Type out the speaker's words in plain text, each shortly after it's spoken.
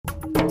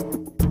Hey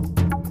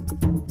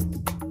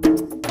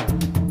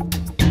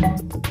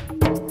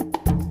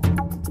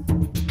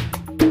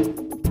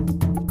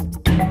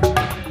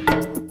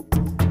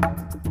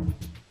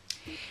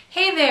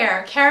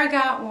there,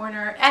 Kara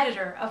Warner,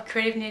 editor of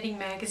Creative Knitting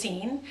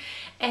Magazine,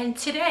 and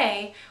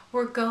today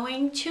we're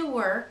going to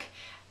work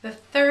the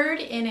third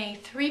in a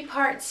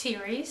three-part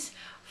series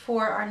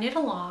for our knit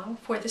along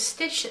for the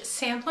Stitch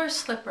Sampler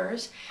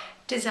Slippers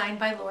designed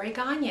by Lori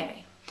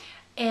Gagne.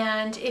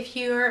 And if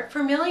you're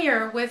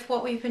familiar with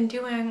what we've been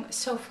doing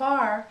so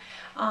far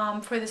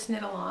for this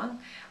knit along,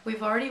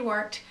 we've already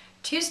worked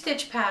 2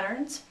 stitch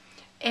patterns,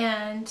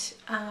 and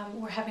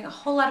we're having a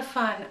whole lot of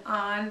fun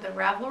on the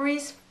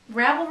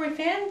Ravelry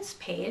fans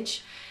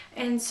page.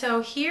 And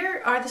so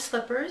here are the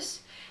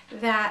slippers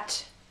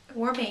that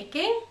we're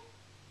making,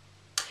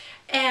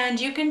 and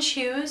you can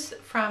choose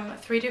from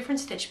 3 different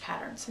stitch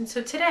patterns. And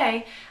so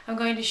today I'm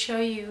going to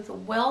show you the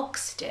Whelk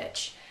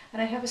stitch,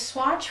 and I have a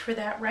swatch for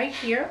that right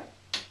here.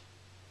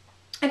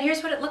 And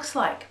here's what it looks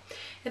like.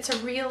 It's a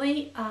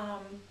really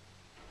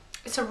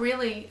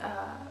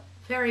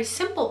very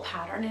simple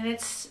pattern, and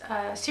it's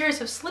a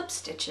series of slip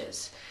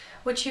stitches,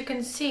 which you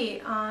can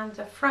see on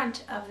the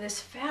front of this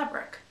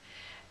fabric.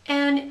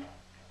 And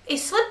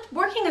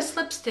working a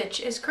slip stitch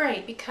is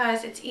great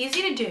because it's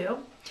easy to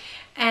do,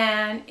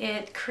 and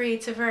it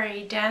creates a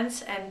very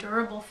dense and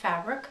durable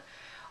fabric,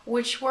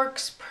 which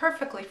works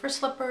perfectly for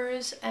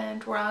slippers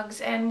and rugs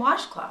and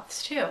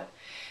washcloths too.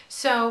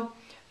 So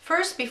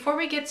first, before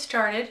we get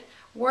started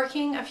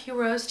working a few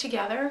rows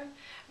together,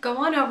 go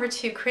on over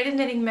to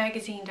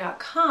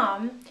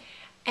creativeknittingmagazine.com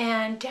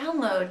and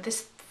download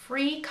this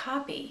free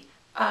copy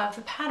of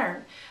the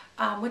pattern,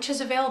 which is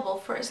available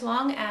for as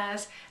long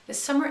as the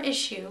summer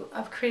issue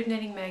of Creative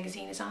Knitting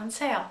Magazine is on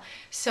sale.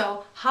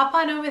 So hop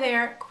on over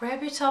there,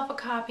 grab yourself a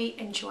copy,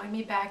 and join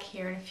me back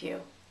here in a few.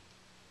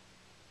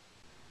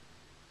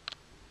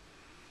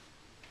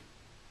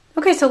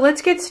 Okay, so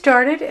let's get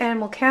started, and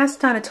we'll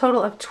cast on a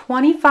total of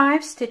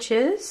 25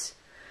 stitches,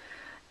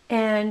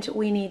 and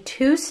we need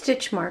 2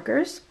 stitch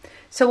markers.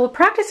 So we'll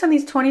practice on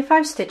these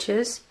 25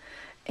 stitches,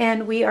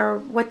 and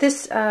what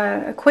this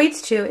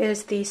equates to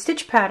is the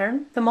stitch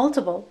pattern, the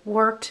multiple,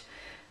 worked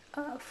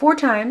 4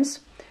 times.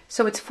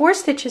 So it's 4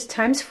 stitches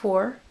times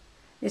 4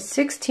 is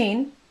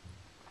 16,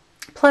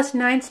 plus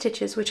 9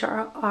 stitches, which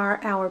are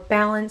our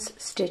balance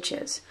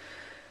stitches.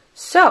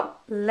 So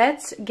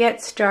let's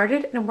get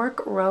started and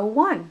work row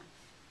 1.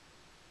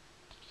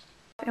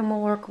 And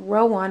we'll work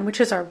row 1, which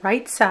is our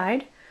right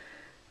side.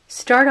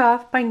 Start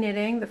off by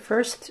knitting the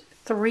first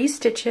 3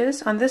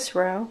 stitches on this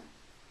row.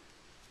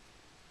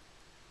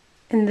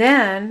 And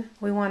then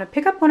we want to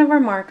pick up one of our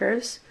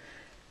markers,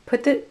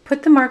 put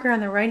the marker on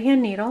the right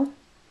hand needle,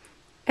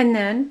 and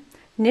then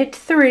knit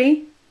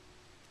 3.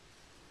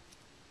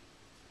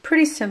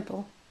 Pretty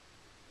simple.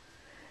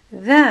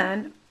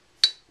 Then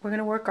we're going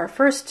to work our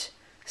first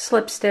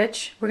slip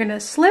stitch. We're going to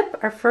slip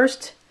our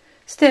first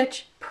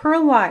stitch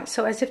purlwise,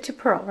 so as if to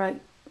purl,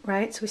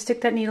 right? So we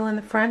stick that needle in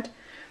the front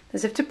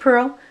as if to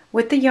purl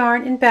with the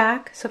yarn in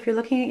back. So if you're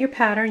looking at your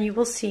pattern, you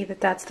will see that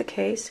that's the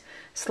case.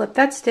 Slip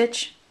that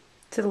stitch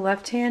to the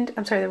right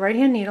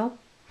hand needle,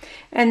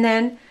 and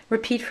then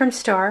repeat from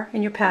star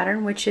in your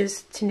pattern, which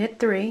is to knit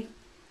 3,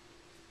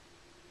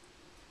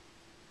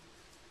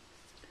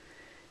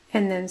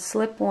 and then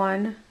slip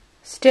 1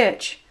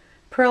 stitch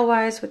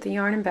purlwise with the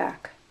yarn in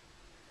back.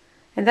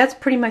 And that's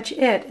pretty much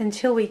it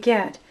until we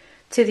get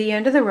to the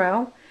end of the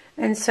row,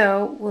 and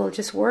so we'll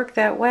just work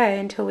that way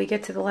until we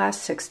get to the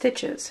last 6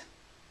 stitches.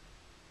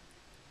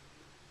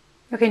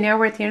 Okay, now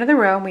we're at the end of the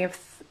row and we have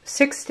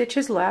 6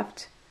 stitches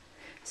left.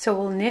 So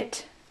we'll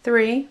knit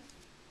 3,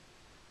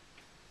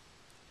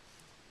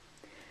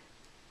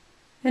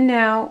 and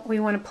now we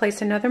want to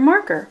place another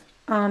marker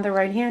on the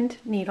right hand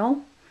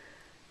needle.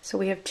 So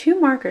we have 2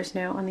 markers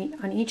now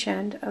on each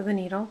end of the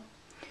needle.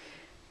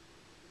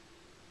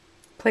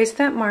 Place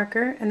that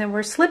marker, and then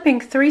we're slipping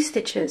 3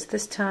 stitches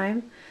this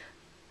time,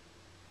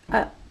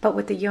 but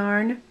with the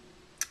yarn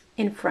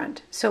in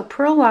front. So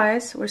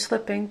purlwise, we're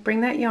slipping,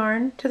 bring that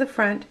yarn to the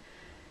front,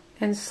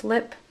 and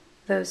slip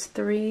those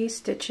 3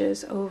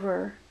 stitches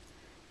over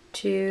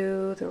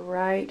to the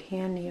right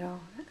hand needle,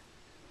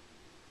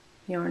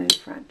 yarn in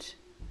front.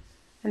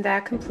 And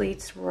that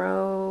completes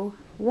row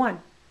 1.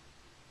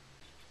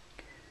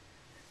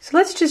 So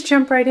let's just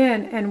jump right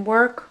in and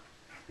work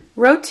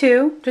row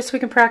 2, just so we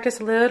can practice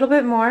a little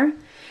bit more.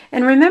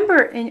 And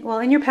remember,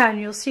 in your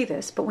pattern you'll see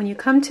this, but when you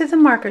come to the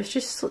markers,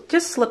 just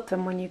slip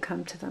them when you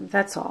come to them,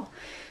 that's all.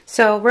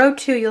 So row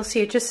 2, you'll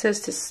see it just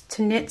says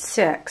to knit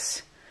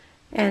 6,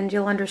 and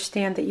you'll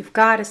understand that you've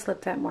got to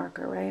slip that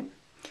marker, right?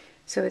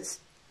 So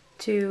it's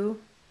 2,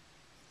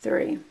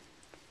 3.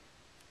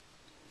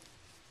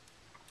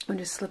 I'll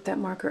just slip that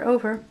marker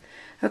over.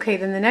 Okay,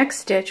 then the next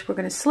stitch we're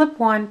going to slip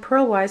 1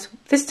 purlwise,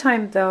 this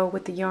time though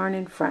with the yarn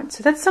in front.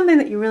 So that's something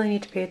that you really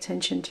need to pay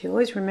attention to.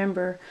 Always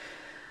remember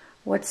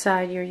what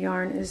side your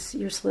yarn is,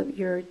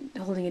 you're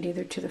holding it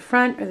either to the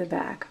front or the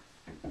back.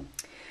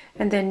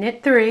 And then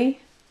knit 3,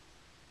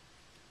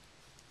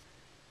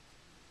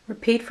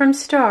 repeat from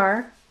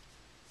star,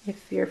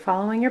 if you're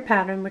following your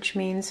pattern, which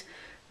means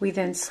we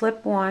then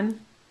slip 1,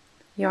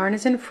 yarn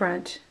is in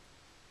front,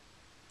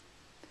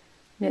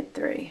 knit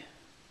 3.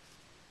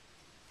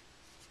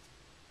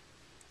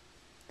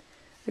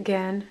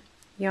 Again,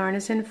 yarn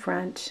is in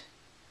front,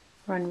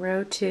 run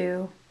row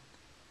 2,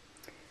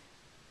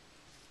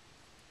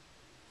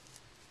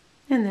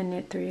 and then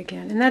knit 3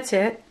 again, and that's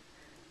it.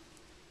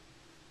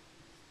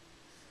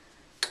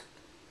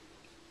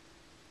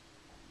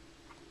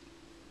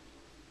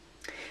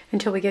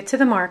 Until we get to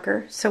the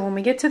marker. So when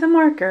we get to the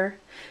marker,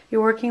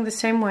 you're working the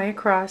same way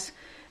across,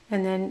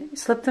 and then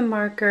slip the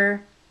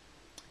marker,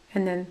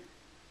 and then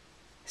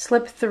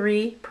slip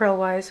 3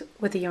 purlwise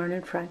with the yarn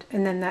in front,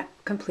 and then that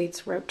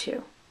completes row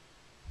 2.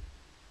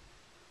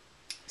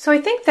 So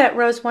I think that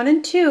rows 1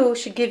 and 2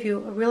 should give you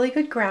a really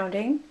good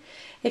grounding.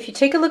 If you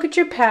take a look at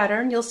your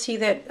pattern, you'll see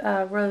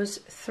that rows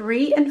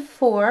 3 and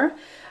 4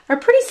 are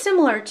pretty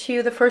similar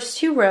to the first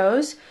 2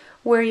 rows,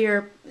 where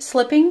you're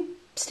slipping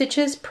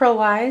stitches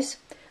purlwise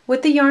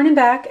with the yarn in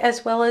back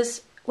as well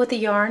as with the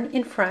yarn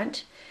in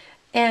front,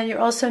 and you're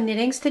also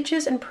knitting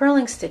stitches and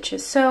purling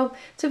stitches. So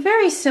it's a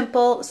very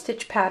simple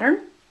stitch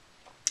pattern,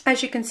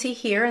 as you can see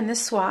here in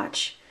this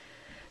swatch.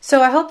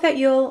 So I hope that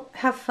you'll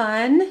have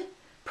fun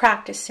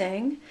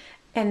practicing,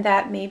 and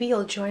that maybe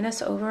you'll join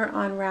us over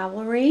on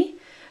Ravelry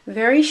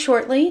very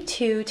shortly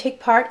to take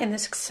part in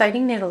this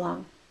exciting knit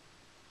along.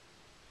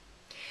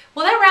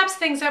 Well, that wraps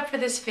things up for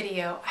this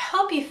video. I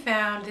hope you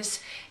found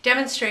this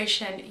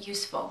demonstration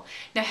useful.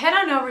 Now head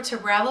on over to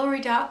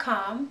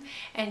Ravelry.com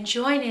and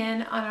join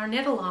in on our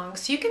knit along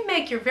so you can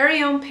make your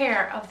very own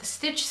pair of the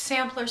Stitch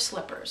Sampler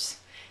slippers.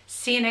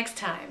 See you next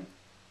time.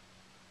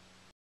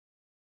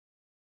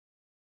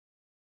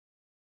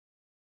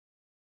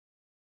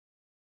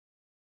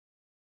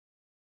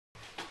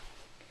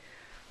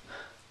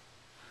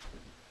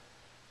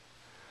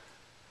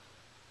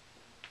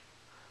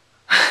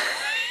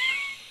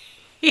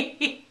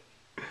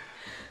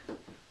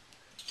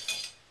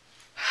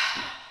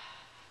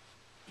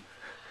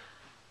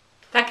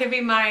 That could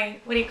be my,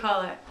 what do you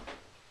call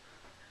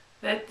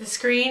it? The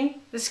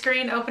screen,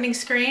 opening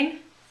screen.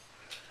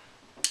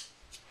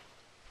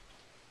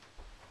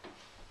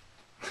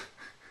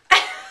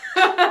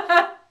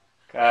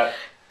 Cut.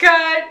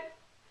 Cut.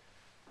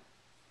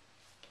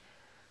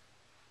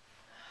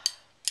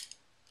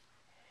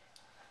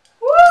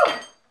 Woo!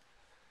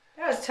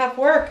 That was tough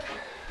work.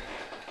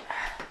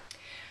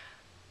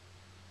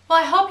 Well,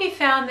 I hope you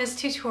found this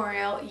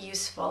tutorial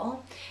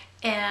useful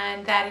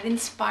and that it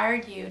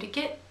inspired you to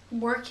get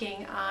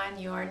working on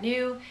your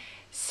new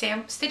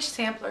Stitch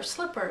Sampler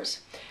slippers.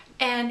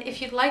 And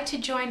if you'd like to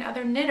join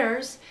other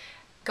knitters,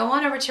 go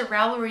on over to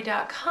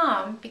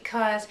Ravelry.com,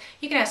 because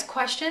you can ask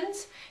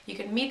questions, you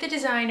can meet the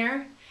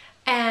designer,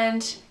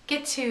 and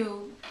get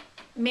to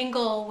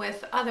mingle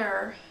with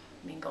other...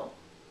 Mingle?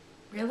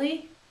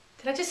 Really?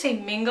 Did I just say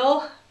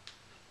mingle?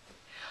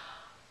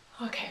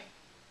 Okay.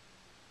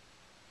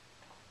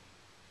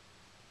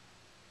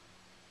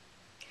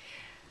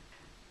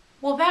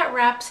 Well, that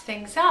wraps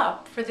things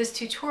up for this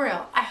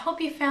tutorial. I hope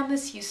you found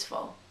this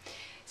useful.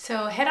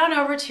 So head on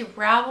over to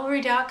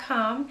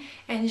Ravelry.com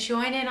and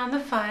join in on the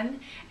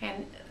fun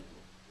and